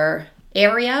our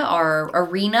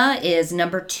arena is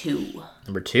number 2.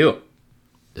 Number 2.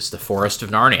 This is the Forest of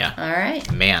Narnia. All right.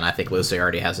 Man, I think Lucy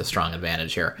already has a strong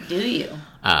advantage here. Do you?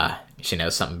 She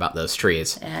knows something about those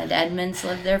trees. And Edmund's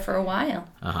lived there for a while.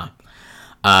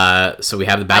 So we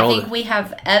have the battle... I think we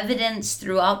have evidence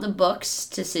throughout the books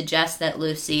to suggest that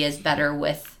Lucy is better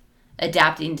with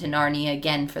adapting to Narnia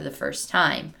again for the first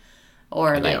time.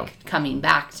 Or, coming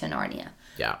back to Narnia.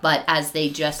 Yeah. But as they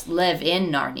just live in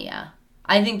Narnia,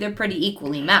 I think they're pretty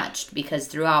equally matched, because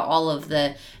throughout all of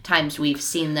the times we've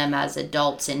seen them as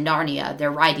adults in Narnia,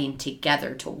 they're riding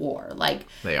together to war.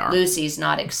 They are. Lucy's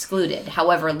not excluded.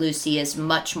 However, Lucy is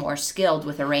much more skilled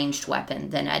with a ranged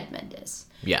weapon than Edmund is.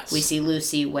 Yes. We see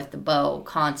Lucy with the bow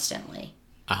constantly,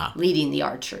 leading the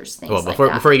archers, things like that.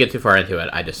 Well, before you get too far into it,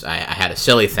 I had a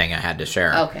silly thing I had to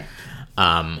share. Okay.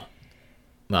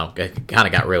 Well, it kind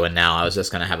of got ruined now. I was just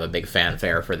going to have a big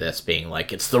fanfare for this being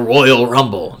like, it's the Royal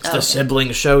Rumble. It's the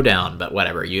sibling showdown. But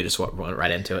whatever, you just went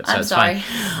right into it, so I'm it's sorry.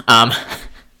 Fine.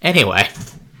 Anyway,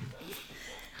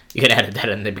 you could edit that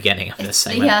in the beginning of this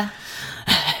segment. Yeah.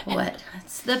 What?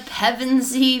 It's the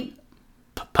Pevensey...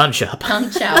 Punch up.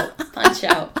 Punch out. Punch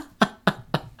out.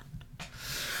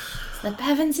 It's the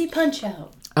Pevensey Punch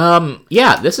out.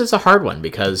 Yeah, this is a hard one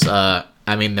because,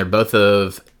 they're both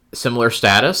of similar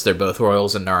status. They're both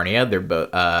royals in Narnia. They're both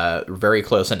very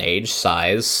close in age,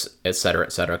 size,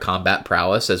 etc., combat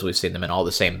prowess, as we've seen them in all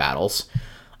the same battles.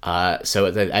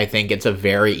 So I think it's a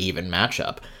very even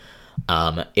matchup.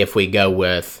 If we go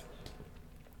with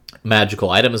magical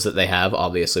items that they have,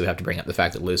 obviously we have to bring up the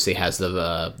fact that Lucy has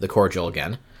the cordial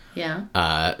again.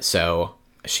 Yeah. So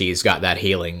she's got that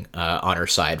healing on her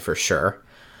side for sure.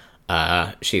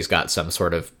 She's got some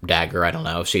sort of dagger. I don't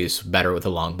know. She's better with a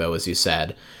longbow, as you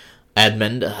said.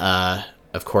 Edmund,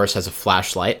 of course, has a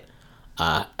flashlight.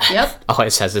 Yep.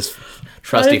 Always has this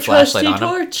trusty flashlight on him.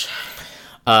 Torch.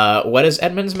 What is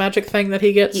Edmund's magic thing that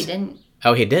he gets? He didn't.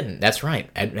 Oh, he didn't. That's right.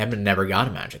 Edmund never got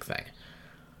a magic thing.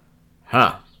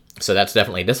 Huh. So that's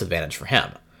definitely a disadvantage for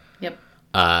him. Yep.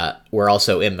 We're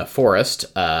also in the forest,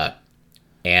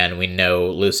 and we know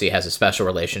Lucy has a special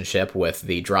relationship with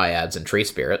the dryads and tree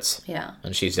spirits. Yeah.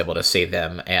 And she's able to see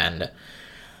them, and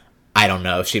I don't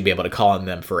know if she'd be able to call on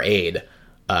them for aid,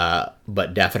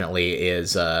 but definitely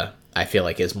is, I feel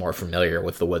like, is more familiar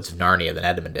with the woods of Narnia than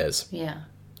Edmund is. Yeah.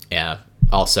 Yeah.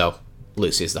 Also,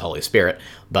 Lucy's the Holy Spirit,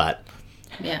 but...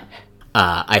 Yeah.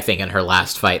 I think in her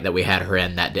last fight that we had her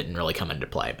in, that didn't really come into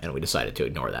play, and we decided to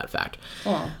ignore that fact.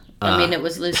 Well, it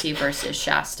was Lucy versus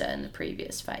Shasta in the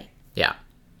previous fight. Yeah.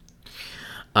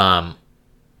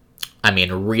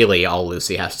 Really, all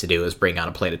Lucy has to do is bring out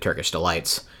a plate of Turkish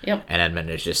delights. Yep. And Edmund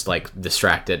is just,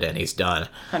 distracted, and he's done.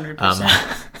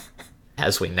 100%.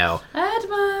 As we know.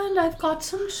 Edmund, I've got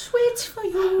some sweets for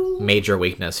you. Major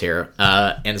weakness here.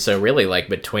 And so really,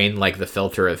 between, the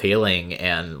filter of healing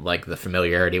and, the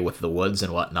familiarity with the woods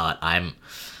and whatnot, I'm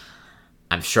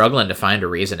struggling to find a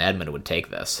reason Edmund would take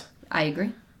this. I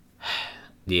agree.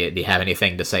 Do you have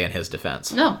anything to say in his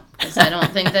defense? No, because I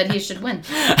don't think that he should win.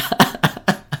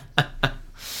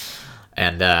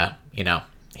 And,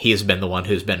 he's been the one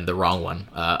who's been the wrong one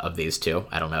of these two.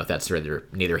 I don't know if that's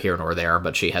neither here nor there,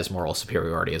 but she has moral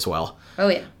superiority as well. Oh,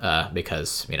 yeah.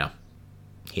 Because,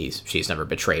 she's never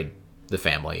betrayed the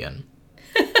family and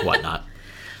whatnot.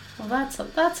 Well,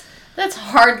 that's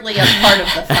hardly a part of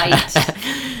the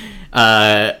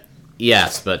fight.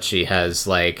 Yes, but she has,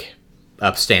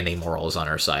 upstanding morals on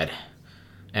her side.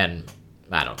 And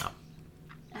I don't know.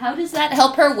 How does that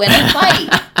help her win a fight?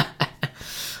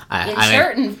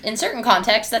 In certain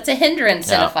contexts, that's a hindrance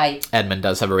in a fight. Edmund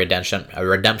does have a redemption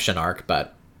arc,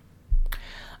 but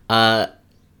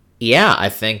yeah, I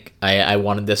think I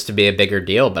wanted this to be a bigger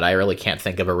deal, but I really can't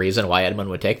think of a reason why Edmund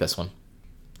would take this one.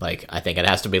 I think it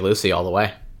has to be Lucy all the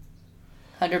way.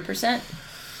 100%.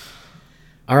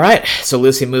 All right, so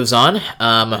Lucy moves on.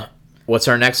 What's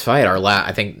our next fight?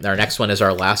 I think our next one is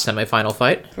our last semifinal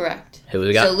fight. Correct. Who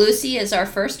we got? So Lucy is our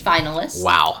first finalist.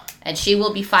 Wow. And she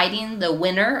will be fighting the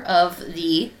winner of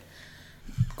the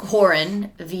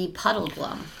Corin v.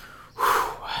 Puddleglum.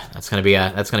 That's gonna be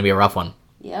a rough one.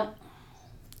 Yep.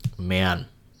 Man.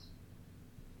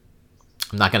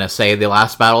 I'm not gonna say the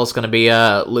last battle is gonna be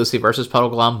Lucy versus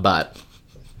Puddleglum, but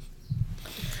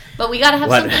we gotta have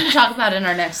something to talk about in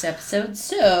our next episode,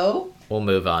 so we'll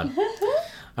move on.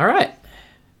 All right.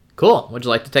 Cool. Would you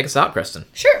like to take us out, Kristen?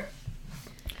 Sure.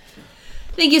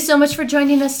 Thank you so much for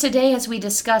joining us today as we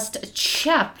discussed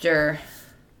chapter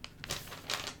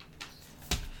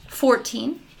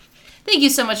 14. Thank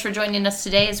you so much for joining us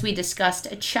today as we discussed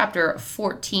chapter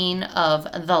 14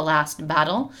 of The Last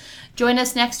Battle. Join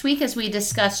us next week as we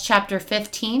discuss chapter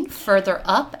 15, Further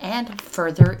Up and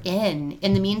Further In.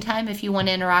 In the meantime, if you want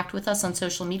to interact with us on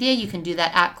social media, you can do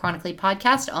that at Chronically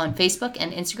Podcast on Facebook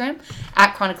and Instagram,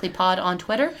 at Chronically Pod on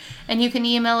Twitter, and you can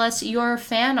email us your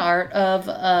fan art of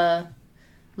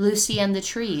Lucy and the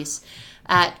Trees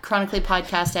at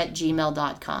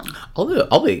chronicallypodcast@gmail.com.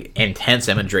 All the intense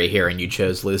imagery here, and you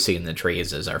chose Lucy and the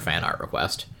Trees as our fan art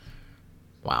request.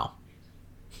 Wow.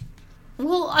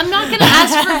 Well, I'm not going to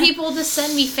ask for people to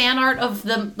send me fan art of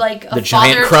the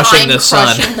giant crushing the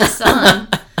sun.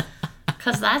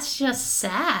 Because that's just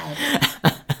sad.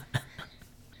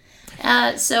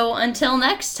 So until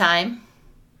next time,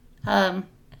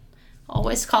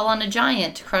 always call on a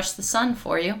giant to crush the sun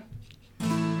for you.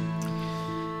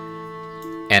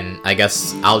 And I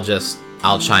guess I'll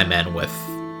chime in with,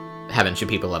 haven't you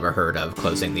people ever heard of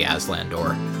closing the Aslan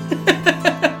door?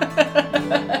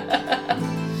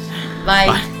 Bye.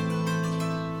 Bye.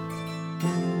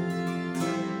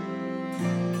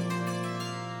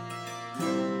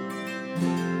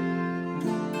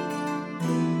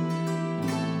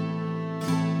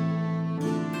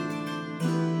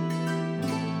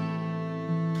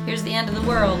 Here's the end of the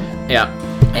world. Yeah.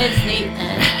 It's the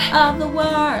end of the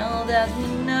world as we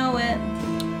know it.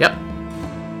 Yep.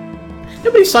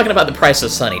 Nobody's talking about the price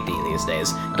of Sunny D these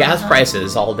days. Gas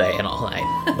prices all day and all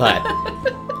night. But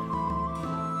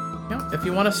if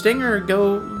you want a stinger,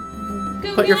 go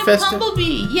put your fist.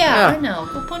 Bumblebee. Yeah, I know.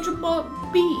 Go punch a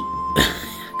bee.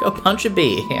 Go punch a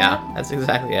bee. Yeah, that's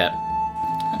exactly it.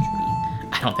 Punch a bee.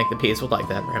 I don't think the bees would like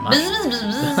that very much. Bzz, bzz,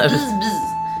 bzz, bzz, bzz.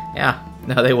 Yeah,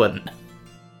 no, they wouldn't.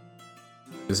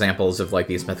 Examples of like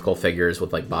these mythical figures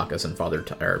with like Bacchus and Father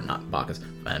or not Bacchus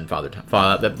and Father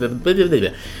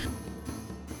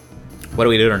What do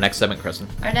we do in our next segment, Kristen?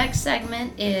 Our next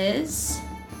segment is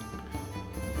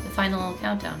the final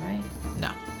countdown, right?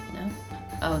 No. No?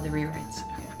 Oh, the rewrites.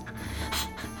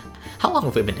 How long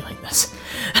have we been doing this?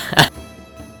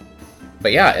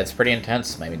 But yeah, it's pretty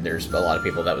intense. I mean, there's a lot of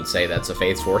people that would say that's a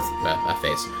fate worse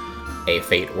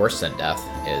than death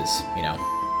is, you know.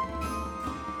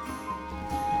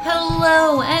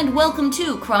 Hello, and welcome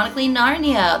to Chronically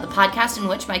Narnia, the podcast in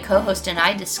which my co-host and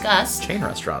I discuss chain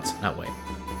restaurants. No, wait.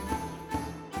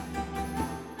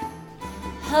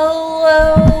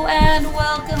 Hello, and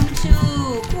welcome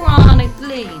to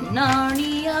Chronically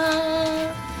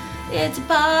Narnia. It's a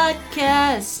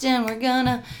podcast, and we're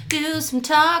gonna do some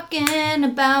talking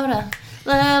about a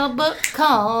little book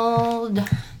called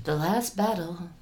The Last Battle.